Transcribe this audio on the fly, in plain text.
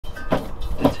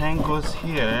tank goes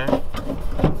here.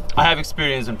 I have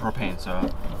experience in propane, so.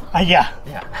 Yeah.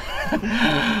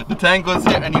 Yeah. The tank goes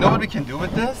here, and you know what we can do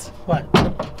with this? What?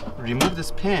 Remove this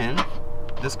pin.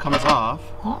 This comes off.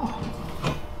 Oh.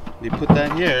 We put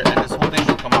that here, and this whole thing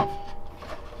will come off.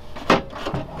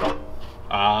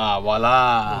 Ah,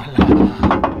 voila.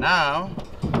 Now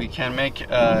we can make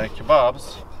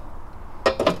kebabs.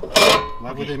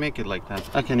 Why would they make it like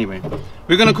that? Okay, anyway,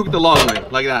 we're gonna cook the long way,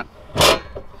 like that.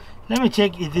 Let me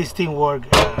check if this thing works.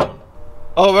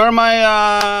 Oh, where are my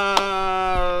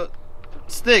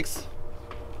sticks?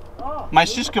 Oh, my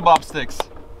shish kebab sticks.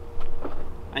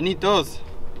 I need those.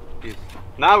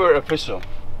 Now we're official.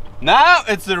 Now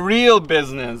it's a real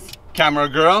business, camera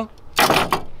girl.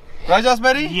 Right,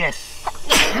 Jaspery? Yes.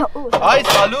 Ay,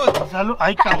 salud. Salud.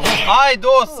 Ay, cabrón. Ay,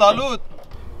 dos, salud.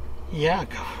 Yeah,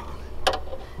 cabrón.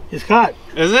 It's hot.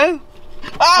 Is it?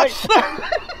 Ah!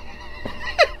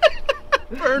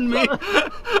 Burn me.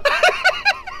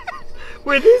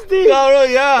 With this thing. Oh,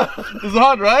 yeah. It's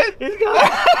hot, right? It's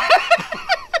hot.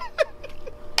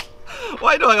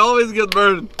 Why do I always get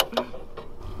burned?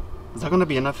 Is that gonna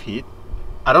be enough heat?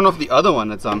 I don't know if the other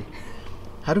one is on.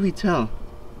 How do we tell?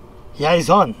 Yeah, it's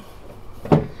on.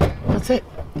 That's it.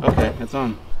 Okay, it's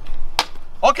on.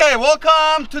 Okay,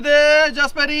 welcome to the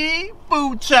Jaspery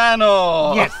Food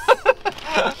Channel. Yes.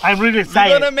 I'm really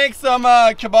excited. We're gonna make some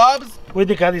kebabs. With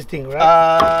the this thing,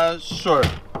 right? Sure.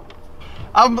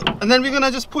 And then we're gonna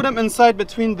just put them inside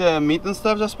between the meat and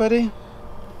stuff, Jaspery.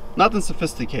 Nothing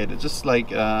sophisticated, just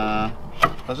like,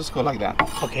 I'll just go like that.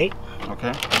 Okay.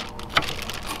 Okay.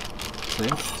 See?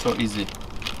 So easy.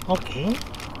 Okay.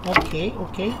 Okay.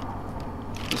 Okay.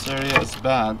 This area is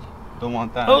bad. Don't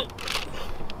want that. Oh.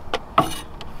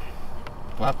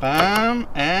 Whap-bam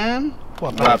and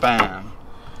Whap-bam. whap-bam.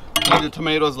 Leave the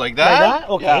tomatoes like that. Like that?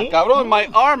 Okay. Yeah, cabrón, my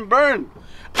arm burned.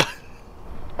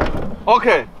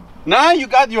 Okay, now you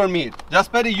got your meat.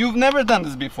 Jaspery, you've never done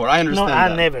this before. I understand No,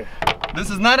 that. I never. This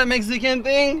is not a Mexican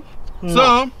thing. No.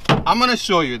 So, I'm gonna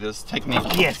show you this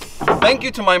technique. Yes. Thank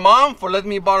you to my mom for letting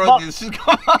me borrow this.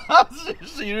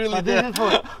 She really This did. is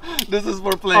for... This is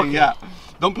for playing, Okay. yeah.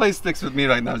 Don't play sticks with me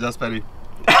right now, Jaspery.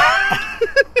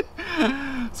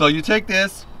 So you take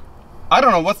this. I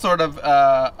don't know what sort of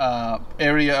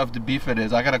area of the beef it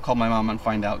is. I gotta call my mom and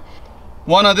find out.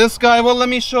 One of this guy, well, let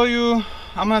me show you.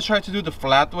 I'm gonna try to do the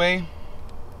flat way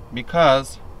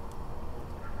because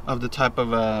of the type of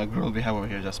grill we have over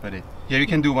here, Jaspery. Here, you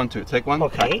can do one too. Take one.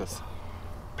 Okay. Practice.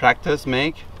 Practice,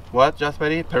 make. What,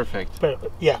 Jaspery? Perfect.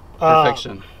 Yeah.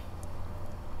 Perfection.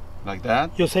 Like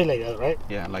that? You say like that, right?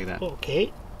 Yeah, like that.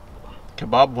 Okay.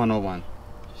 Kebab 101.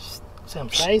 Same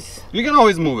size. You can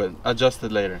always move it, adjust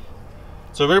it later.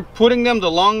 So we're putting them the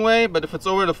long way, but if it's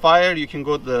over the fire, you can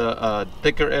go the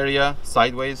thicker area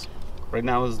sideways. Right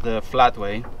now is the flat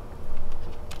way,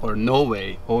 or no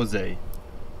way, Jose.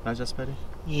 Right, Jaspery?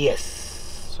 Yes.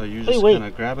 So you're just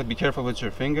gonna grab it. Be careful with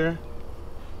your finger.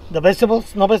 The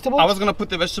vegetables? No vegetables? I was gonna put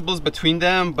the vegetables between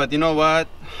them, but you know what?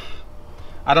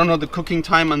 I don't know the cooking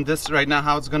time on this right now,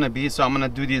 how it's gonna be, so I'm gonna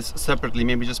do these separately.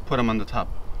 Maybe just put them on the top.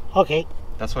 Okay.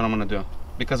 That's what I'm gonna do.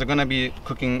 Because they're gonna be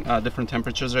cooking different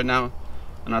temperatures right now,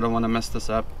 and I don't wanna mess this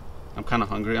up. I'm kinda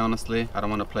hungry, honestly. I don't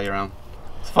wanna play around.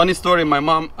 It's a funny story, my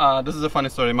mom, this is a funny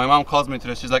story. My mom calls me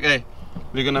today, she's like, hey,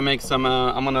 we're gonna make some,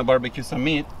 I'm gonna barbecue some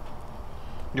meat.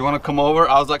 You wanna come over?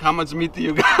 I was like, how much meat do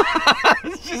you got?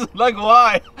 She's like,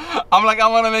 why? I'm like, I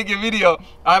wanna make a video.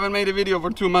 I haven't made a video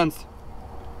for 2 months.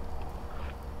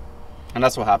 And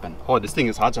that's what happened. Oh, this thing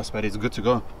is hot, Jaspery. It's good to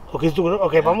go. Okay,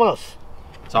 okay, vámonos.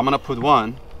 So I'm gonna put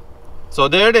one. So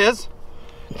there it is.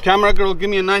 Camera girl, give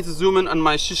me a nice zoom in on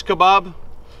my shish kebab.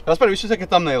 Jaspery, we should take a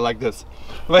thumbnail like this.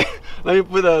 Wait, let me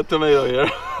put a tomato here.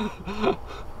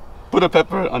 Put a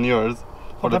pepper on yours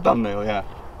for the thumbnail, yeah.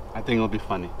 I think it'll be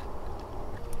funny.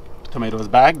 Tomatoes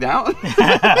back down.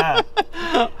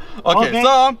 Okay,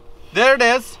 so there it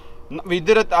is. We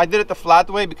did it. I did it the flat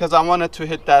way because I wanted to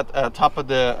hit that top of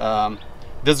the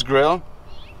this grill,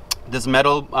 this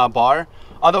metal bar.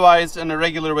 Otherwise, in a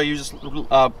regular way, you just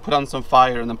put on some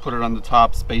fire and then put it on the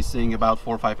top, spacing about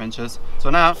 4 or 5 inches.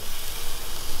 So now,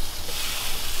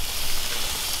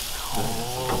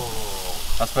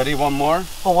 that's ready. One more.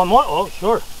 Oh, one more? Oh,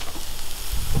 sure.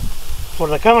 For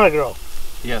the camera girl.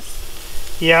 Yes.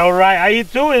 Yeah, all right. I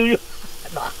eat too. No,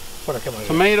 for the camera girl.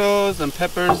 Tomatoes and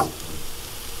peppers.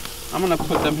 I'm gonna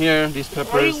put them here. These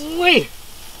peppers. Wait.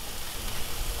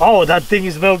 Oh, that thing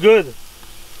smells good.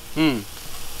 Hmm.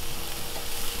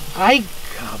 Ay,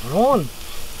 cabrón.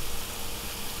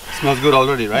 Smells good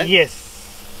already, right? Yes.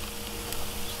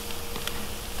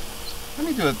 Let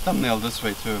me do a thumbnail this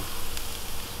way too.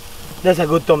 That's a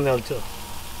good thumbnail too.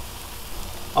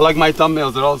 I like my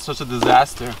thumbnails, they're all such a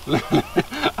disaster.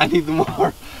 I need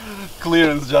more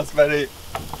clearance, just very.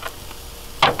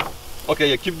 Okay,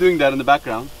 yeah, keep doing that in the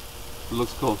background. It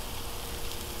looks cool.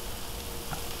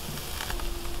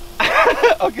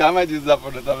 Okay, I might use that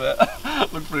for the thumbnail.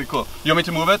 Looks pretty cool. You want me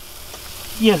to move it?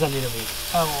 Yes, a little bit.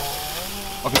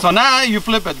 Oh. Okay, so now you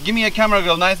flip it. Give me a camera,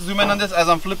 girl. Nice. Zoom in on this. As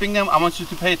I'm flipping them, I want you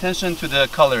to pay attention to the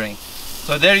coloring.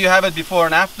 So there you have it, before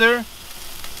and after.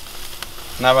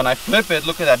 Now when I flip it,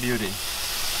 look at that beauty.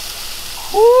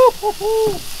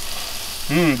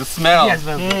 Mmm, the smell. Yes,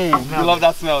 well good. You love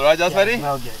that smell, right, Just Ready?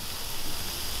 Smell good.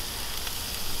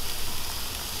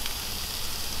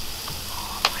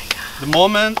 The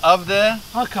moment of the...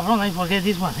 Oh, come on, I forget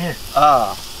this one here.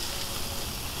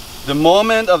 The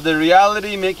moment of the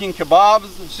reality making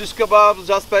kebabs, shish kebabs,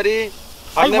 Just Ready.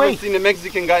 I've never seen a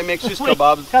Mexican guy make shish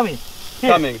kebabs. Coming.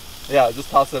 Here. Coming. Yeah, just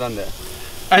toss it on there.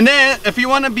 And then, if you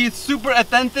want to be super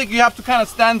authentic, you have to kind of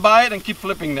stand by it and keep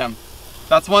flipping them.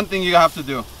 That's one thing you have to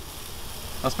do.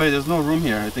 Just Ready, there's no room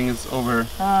here. I think it's over.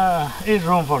 It's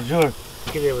room for sure.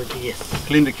 Get everything, yes.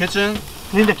 Clean the kitchen.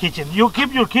 Clean the kitchen. You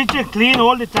keep your kitchen clean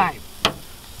all the time.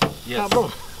 Yes.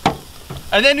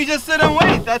 And then you just sit and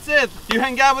wait. That's it. You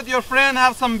hang out with your friend,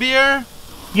 have some beer.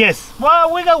 Yes.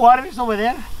 Well, we got waters over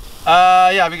there.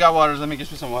 Yeah, we got waters. Let me get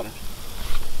you some water.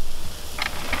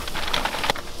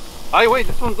 Oh, wait,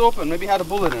 this one's open. Maybe it had a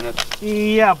bullet in it.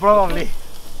 Yeah, probably.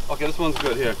 Okay, this one's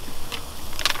good. Here.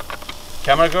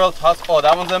 Camera girl, toss. Oh,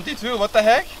 that one's empty too. What the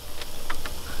heck?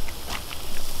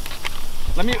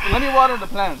 Let me water the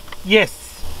plant.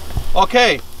 Yes.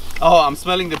 Okay. Oh, I'm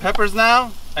smelling the peppers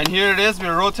now. And here it is.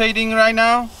 We're rotating right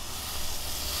now.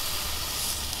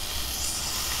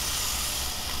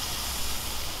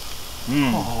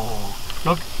 Oh,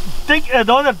 look, take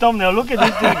another thumbnail. Look at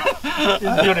this thing.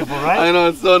 It's beautiful, right? I know,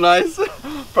 it's so nice.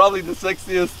 Probably the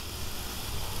sexiest.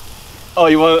 Oh,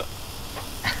 you want?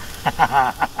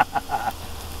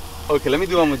 Okay, let me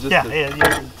do one with just.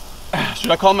 Yeah.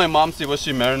 Should I call my mom, see what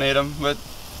she marinate them with?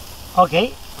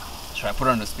 Okay. Should I put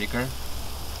her on the speaker?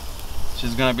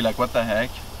 She's gonna be like, what the heck?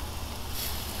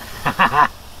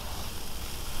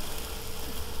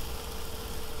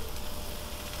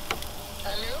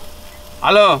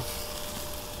 Hello?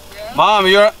 Yeah? Mom,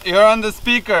 you're on the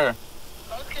speaker.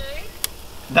 Okay.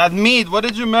 That meat, what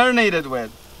did you marinate it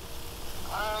with?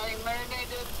 I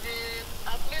marinated it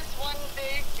at least 1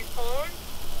 day before.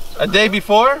 A day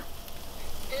before?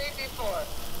 Day before.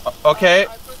 Okay. I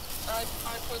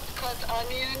put cut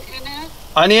onion in it.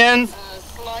 Onions?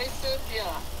 Slice it,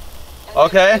 yeah. And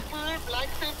Okay. then pepper, black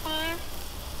pepper.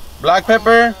 Black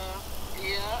pepper?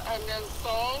 Yeah, and then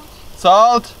salt.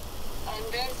 Salt? And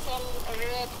then some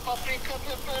red paprika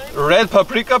pepper. Red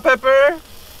paprika pepper?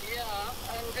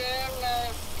 Yeah, and then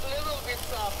little bit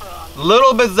saffron.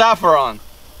 Little bit saffron.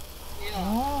 Yeah.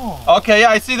 Oh. Okay,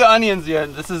 yeah, I see the onions here.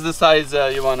 This is the size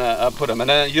you want to put them. And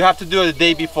then you have to do it the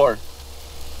day before.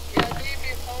 Yeah, day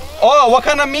before. Oh, what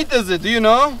kind of meat is it? Do you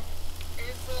know?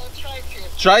 It's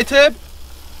tri-tip. Tri-tip?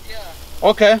 Yeah.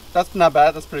 Okay, that's not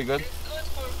bad. That's pretty good. It's good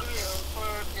for grill,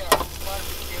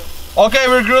 barbecue. Okay,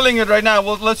 we're grilling it right now.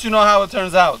 We'll let you know how it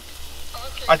turns out.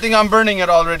 Okay. I think I'm burning it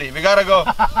already. We gotta go.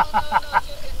 No, turn it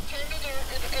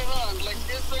around like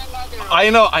this way, not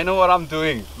around. I know what I'm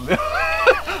doing.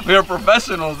 We are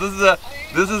professionals.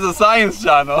 This is a science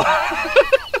channel.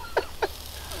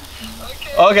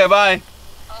 Okay. Okay, bye.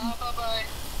 Bye-bye.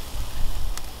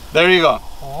 There you go. A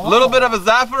Oh. little bit of a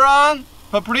saffron,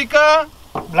 paprika,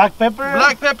 Black pepper.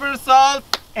 black pepper, salt,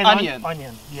 and onion.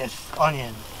 Onion. Yes,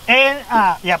 onion. And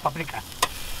yeah, paprika.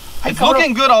 It's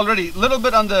looking good already. A little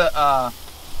bit on the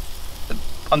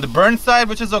burn side,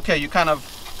 which is okay. You kind of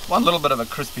want a little bit of a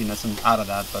crispiness out of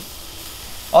that, but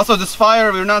also this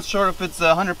fire, we're not sure if it's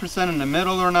 100% in the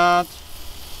middle or not.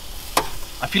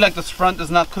 I feel like this front is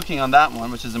not cooking on that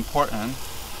one, which is important.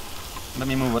 Let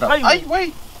me move it up.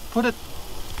 Wait, put it.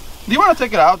 Do you want to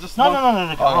take it out? Just No.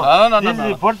 Oh, no. This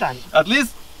is important. At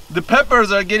least the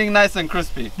peppers are getting nice and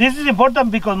crispy. This is important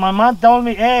because my mom told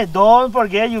me, hey, don't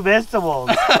forget your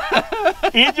vegetables.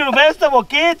 Eat your vegetable,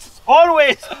 kids,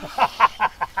 always.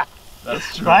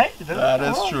 That's true. Right? That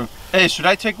is true. Hey, should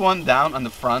I take one down on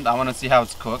the front? I want to see how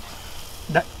it's cooked.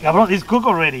 Cabrón, it's cooked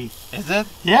already. Is it?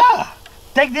 Yeah.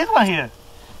 Take this one here.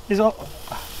 It's all...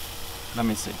 Let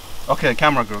me see. Okay,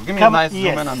 camera girl, give me a nice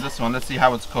zoom in on this one. Let's see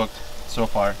how it's cooked so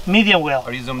far. Medium well.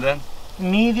 Are you zoomed in?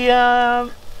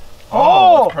 Medium.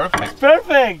 Oh, it's perfect.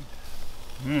 Perfect.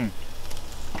 Mm.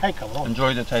 Ay, cabrón.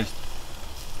 Enjoy the taste.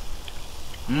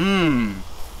 Mmm.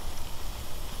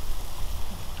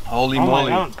 Holy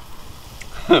moly.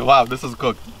 Wow, this is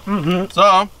cooked. Mm-hmm.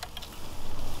 So,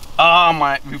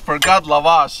 we forgot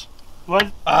lavash.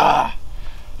 What?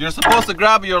 You're supposed to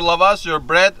grab your lavash, your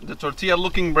bread, the tortilla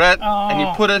looking bread, and you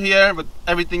put it here with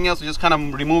everything else. You just kind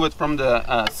of remove it from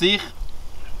the sikh.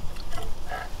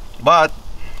 But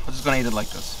I'm just gonna eat it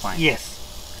like this. Fine. Yes.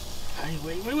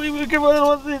 Wait.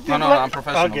 No, I'm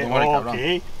professional. Okay. Don't worry,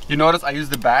 cabrón. You notice I use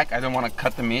the back. I don't want to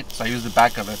cut the meat, so I use the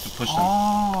back of it to push them.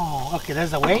 Oh, okay,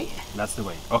 that's the way? That's the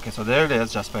way. Okay, so there it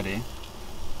is, just ready.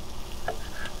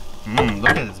 Look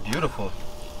at it, it's beautiful.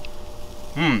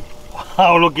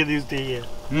 Wow, look at this thing here.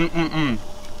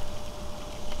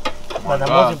 But the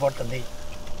most important thing.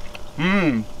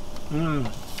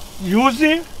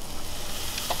 Juicy.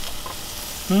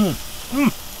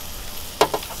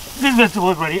 This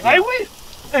vegetable is ready. I wait.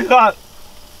 It's hot.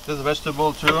 This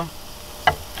vegetable too.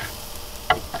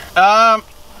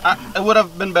 It would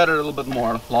have been better a little bit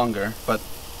more longer, but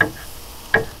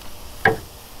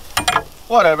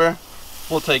whatever.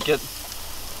 We'll take it.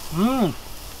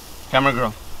 Camera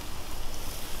girl.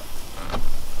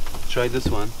 Try this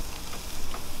one.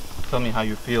 Tell me how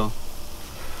you feel.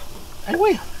 I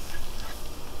wait.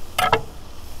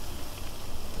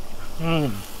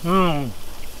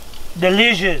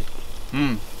 Delicious.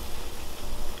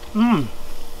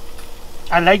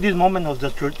 I like this moment of the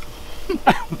truth.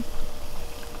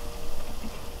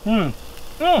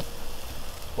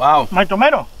 Wow. My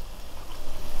tomato.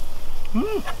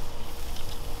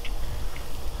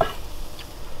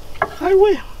 I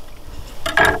will.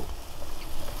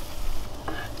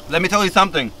 Let me tell you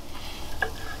something.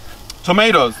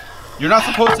 Tomatoes, you're not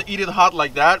supposed to eat it hot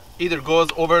like that. Either goes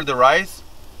over the rice.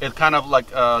 It kind of like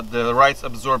the rice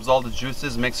absorbs all the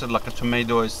juices, makes it like a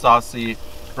tomato saucy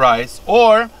rice.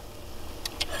 Or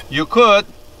you could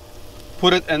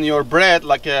put it in your bread,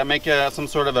 like make some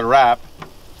sort of a wrap.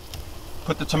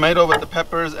 Put the tomato with the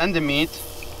peppers and the meat,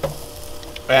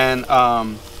 and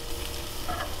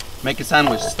make a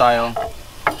sandwich style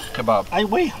kebab. I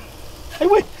wait.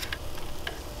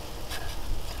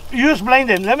 You explain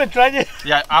them. Let me try this.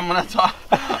 Yeah, I'm gonna talk.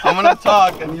 I'm gonna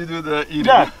talk, and you do the eating.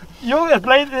 Yeah, you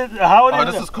explain it, how it is. Oh,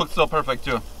 this is cooked so perfect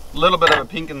too. A little bit of a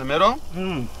pink in the middle.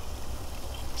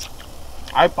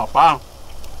 Ay, papa.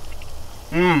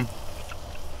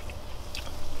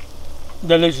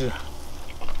 Delicious.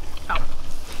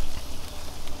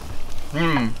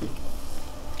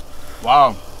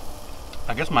 Wow.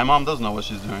 I guess my mom does know what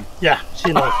she's doing. Yeah,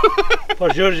 she knows.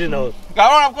 For sure she knows.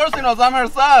 Cabrón, of course she knows. I'm her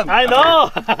son. I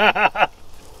know.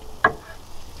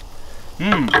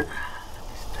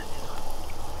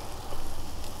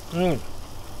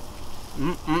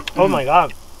 Oh my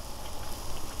God.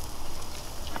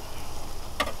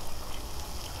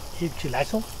 Eat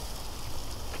chilazo.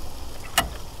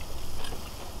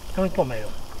 Come tomato.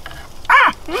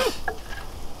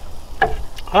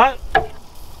 Hot.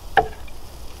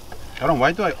 Cabrón,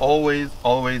 why do I always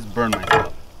burn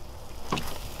myself?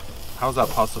 How's that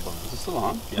possible? Is it still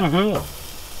on? Yeah.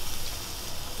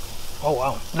 Oh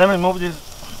wow. Let me move this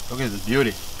Look at this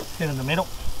beauty. here in the middle.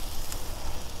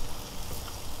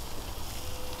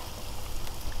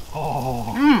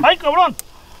 Oh. Ay, cabrón.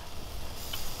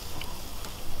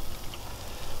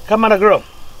 Cámara girl.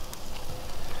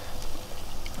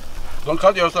 Don't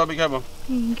cut yourself, be careful.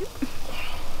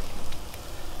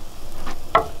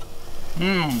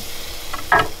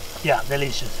 Yeah,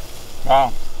 delicious.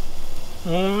 Wow.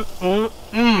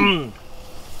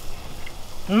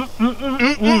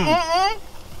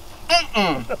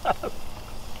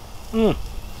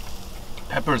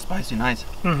 Pepper is spicy, nice.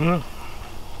 Let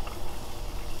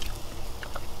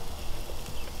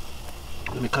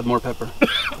me cut more pepper.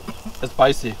 It's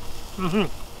spicy.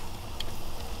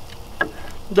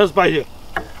 That's spicy.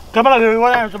 Cámara girl, you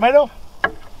want a tomato?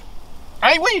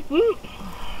 Ay, wait.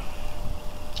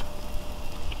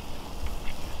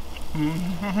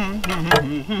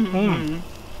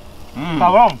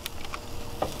 Cabrón.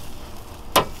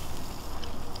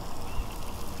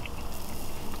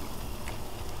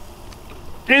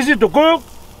 Easy to cook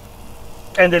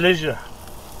and delicious.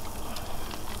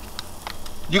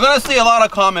 You're gonna see a lot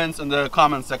of comments in the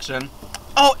comment section.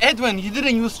 Oh, Edwin, you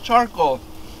didn't use charcoal.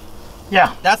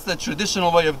 Yeah. That's the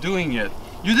traditional way of doing it.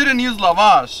 You didn't use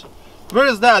lavash. Where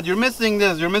is that? You're missing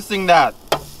this, you're missing that.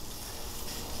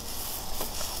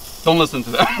 Don't listen to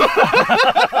them.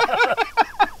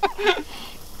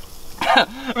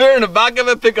 We're in the back of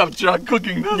a pickup truck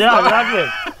cooking this. Yeah, exactly.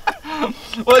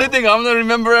 What do you think? I'm gonna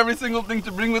remember every single thing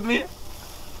to bring with me?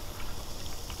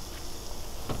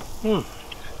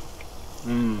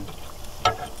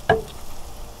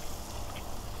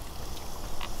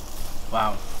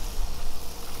 Wow.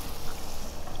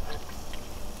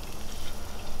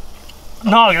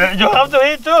 No, you have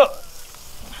to eat too.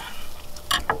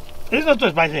 It's not too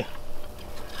spicy.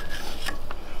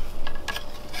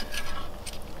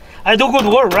 I do good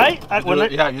work, right?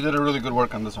 Yeah, you did a really good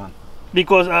work on this one.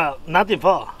 Because nothing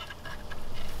fell.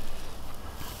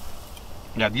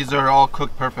 Yeah, these are all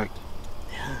cooked perfect.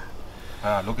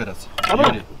 Look at this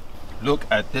beauty. Look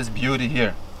at this beauty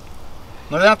here.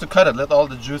 No, you don't have to cut it. Let all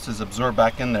the juices absorb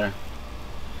back in there.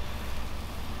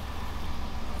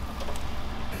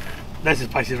 That's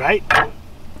spicy, right?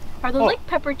 Are those like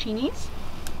pepperoncinis?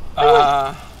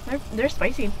 They're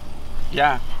spicy.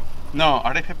 Yeah. No,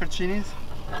 are they pepperoncinis?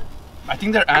 I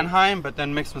think they're Anaheim, but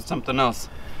then mixed with something else.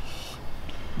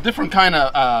 Different kind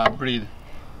of breed.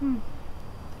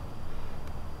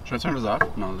 Should I turn this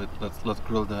off? No, let's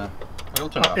grill the. I'll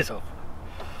turn it off. It's off.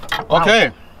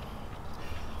 Okay.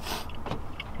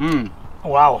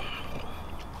 Wow.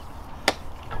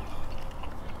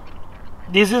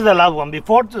 This is the last one.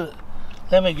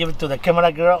 Let me give it to the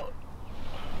camera girl.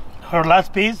 Her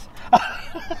last piece.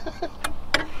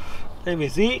 Let me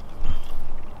see.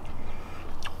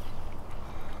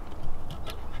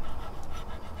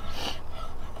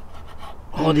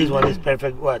 Oh, this one is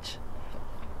perfect. Watch.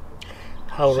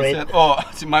 How She red. said, oh,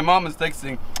 see, my mom is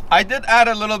texting. I did add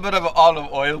a little bit of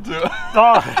olive oil too.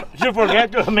 Oh, you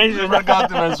forget to mention She forgot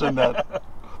to mention that.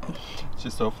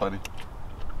 She's so funny.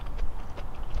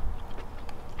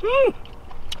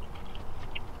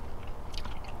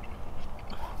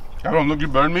 Cameron, look, you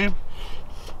burned me.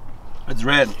 It's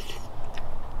red.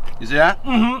 You see that?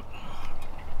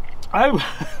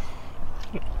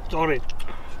 Sorry.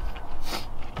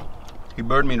 He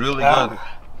burned me really good.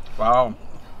 Wow.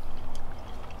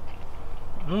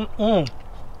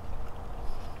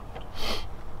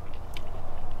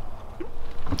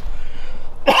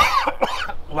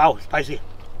 Wow, spicy.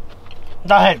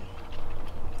 Go ahead.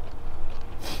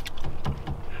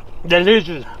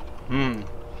 Delicious.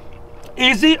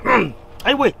 Easy.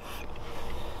 Hey, wait.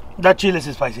 That chili is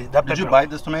spicy. That Did you pepper. bite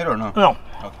this tomato or no? No.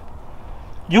 Okay.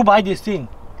 You buy this thing.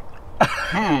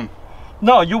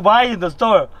 No, you buy it in the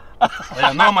store.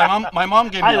 Yeah, no, my mom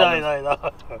gave me all this. I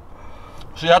know.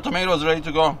 She had tomatoes ready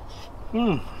to go.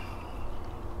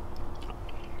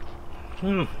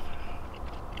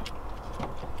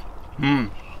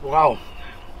 Wow.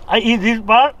 I eat this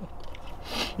part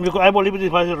because I believe this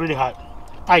part is really hot.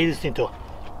 I eat this thing too.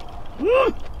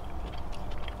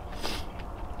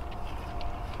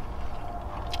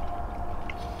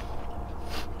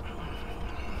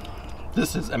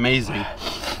 This is amazing.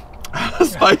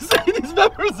 Spicy. These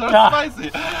peppers are spicy.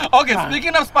 Okay,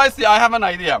 speaking of spicy, I have an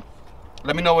idea.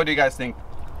 Let me know what you guys think.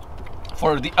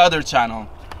 For the other channel,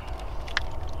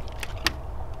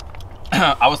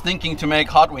 I was thinking to make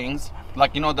hot wings,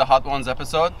 like you know the Hot Ones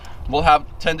episode. We'll have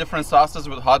 10 different sauces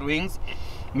with hot wings.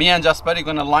 Me and Jasperi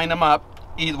gonna line them up,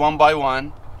 eat one by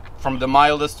one, from the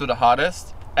mildest to the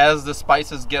hottest. As the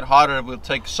spices get hotter, we'll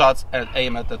take shots and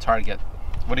aim at the target.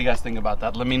 What do you guys think about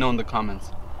that? Let me know in the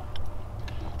comments.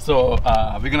 So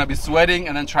we're gonna be sweating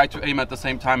and then try to aim at the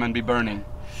same time and be burning.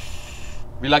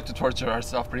 We like to torture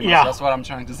ourselves pretty much. That's what I'm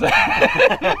trying to say.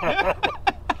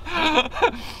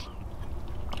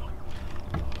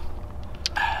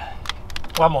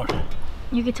 One more.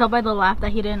 You could tell by the laugh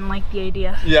that he didn't like the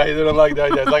idea. Yeah, he didn't like the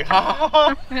idea. It's like, ha ha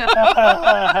ha.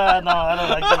 No, I don't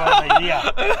like the idea.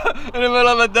 In the middle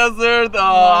of a desert.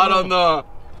 I don't know.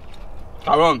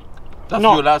 Caron, that's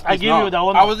your last piece. I give you the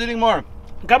honor. I was eating more.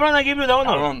 Cameron, I give you the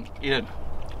honor. Caron, eat it.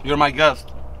 You're my guest.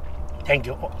 Thank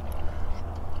you.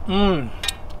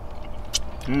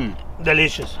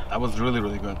 Delicious. That was really,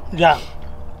 really good. Yeah.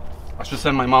 I should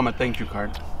send my mom a thank you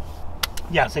card.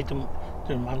 Yeah, say to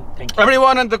mom, thank you.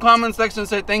 Everyone in the comment section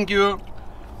say thank you.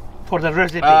 For the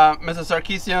recipe. Mrs.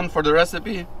 Sarkeesian for the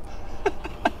recipe.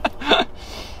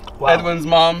 Wow. Edwin's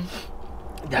mom.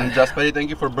 And Jasperi, thank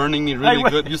you for burning me really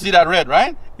good. You see that red,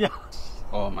 right? Yeah.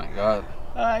 Oh my god.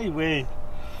 Ay, wait.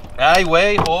 Ay,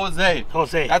 wait, Jose.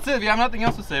 Jose. That's it. We have nothing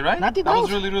else to say, right? Nothing That else.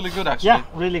 was really, really good, actually. Yeah,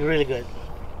 really, really good.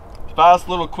 Fast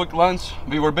little quick lunch.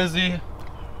 We were busy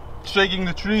shaking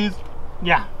the trees.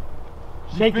 Yeah.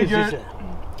 Shake it, figured- sister.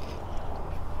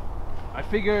 I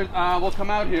figured we'll come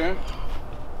out here.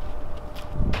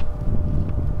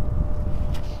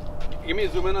 Give me a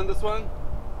zoom in on this one.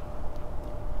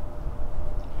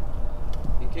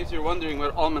 In case you're wondering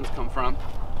where almonds come from.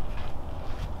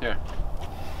 Here.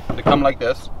 They come like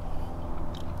this.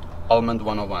 Almond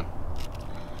 101.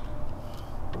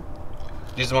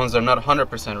 These ones are not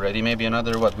 100% ready. Maybe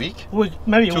another, what, week?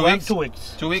 Maybe 2 1, weeks? 2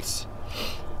 weeks. 2 weeks?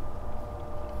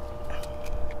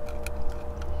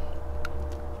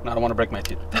 No, I don't want to break my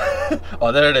teeth.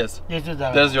 Oh, there it is. This is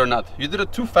the... There's your nut. You did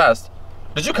it too fast.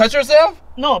 Did you cut yourself?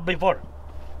 No, before.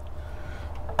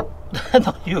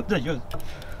 No, you.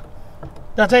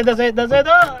 That's it. Do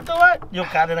it. You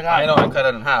cut it. I know, I cut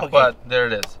it in half, Okay. but there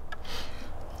it is.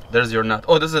 There's your nut.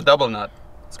 Oh, this is a double nut.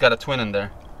 It's got a twin in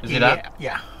there. You see that?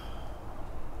 Yeah.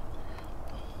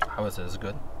 How is it? Is it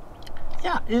good?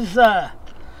 Yeah, it's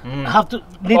have to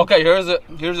need. Okay,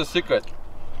 here's a secret.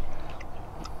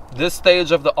 This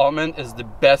stage of the almond is the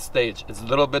best stage. It's a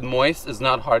little bit moist. It's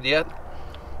not hard yet.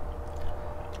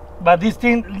 But this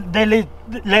thing, they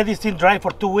let this thing dry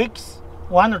for 2 weeks,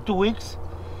 1 or 2 weeks,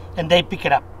 and they pick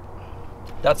it up.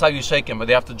 That's how you shake them, but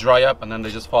they have to dry up and then they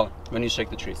just fall when you shake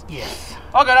the trees. Yes.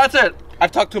 Okay, that's it.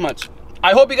 I've talked too much.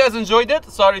 I hope you guys enjoyed it.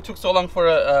 Sorry it took so long for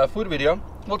a food video.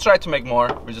 We'll try to make more.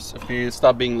 If we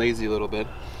stop being lazy a little bit,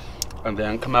 and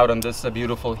then come out on this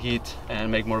beautiful heat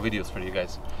and make more videos for you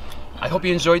guys. I hope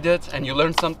you enjoyed it and you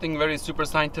learned something very super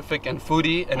scientific and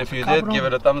foodie. And if you did, give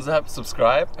it a thumbs up,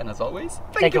 subscribe, and as always,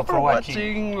 thank you for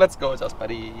watching. Let's go,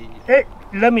 Jaspari. Hey,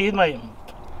 let me eat my.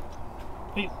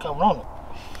 Hey, cabrón.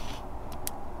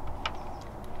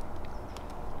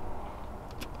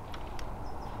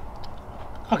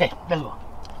 Okay, let's go.